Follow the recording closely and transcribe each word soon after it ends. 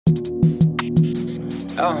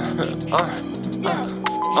Back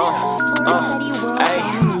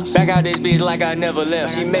out this bitch like I never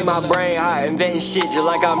left. She make my brain hot, inventing shit just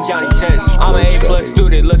like I'm Johnny Test. I'm an A+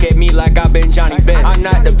 student, look at me like I've been Johnny Best. I'm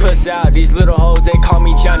not the puss out, these little hoes, they call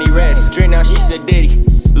me Johnny Rest. Drink now, she said diddy.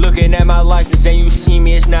 Looking at my license and you see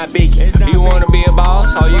me, it's not biggie. You wanna be a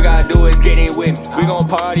boss, all you gotta do is get in with me. We gon'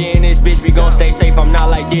 party in this bitch, we gon' stay safe, I'm not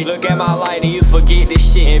like diddy. Look at my light and you forget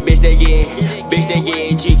this shit, and bitch they getting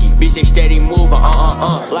jiggy. Bitch they steady moving,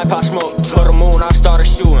 like pop smoke to the moon, I started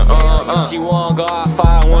shooting, She wanna go out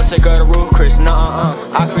fire, wanna take her to roof, Chris,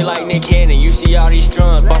 I feel like Nick Cannon, you see all these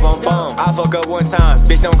drums, bum bum bum. I fuck up one time,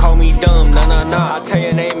 bitch don't call me dumb, nah. I turn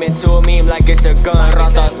your name into a meme like it's a gun,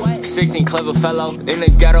 16 clever fellow in the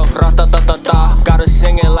ghetto, got her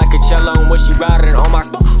singing like a cello, and when she riding on my,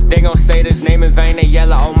 they gon' say this name in vain, they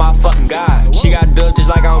yelling, oh my fucking god. She got dubbed just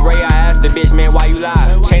like I'm Ray, I asked the bitch, man, why you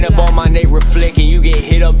lie? Chain up on my neck, reflecting, you get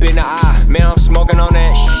hit up in the eye. Man, I'm smoking on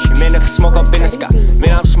that shh, man, if smoke up in the sky.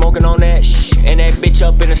 Man, I'm smoking on that shh, and that bitch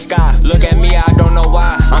up in the sky. Look at me, I don't know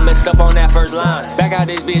why, I'm messed up on that first line. Back out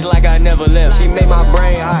this bitch like I never left. She make my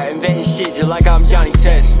brain hot, inventing shit just like I'm Johnny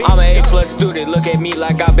Test. I'm an A+ student, look at me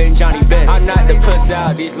like I've been Johnny Best. I'm not the puss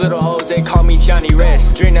out, these little hoes, they call me Johnny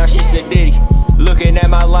Rest. Drink now, she said diddy. Looking at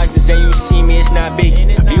my license and you see me, it's not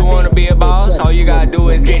biggie. You wanna be a boss, all you gotta do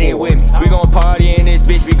is get in with me. We gon' party in this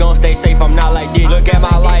bitch, we gon' stay safe, I'm not like diddy. Look at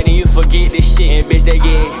my light and you forget this shit, and bitch they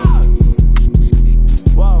getting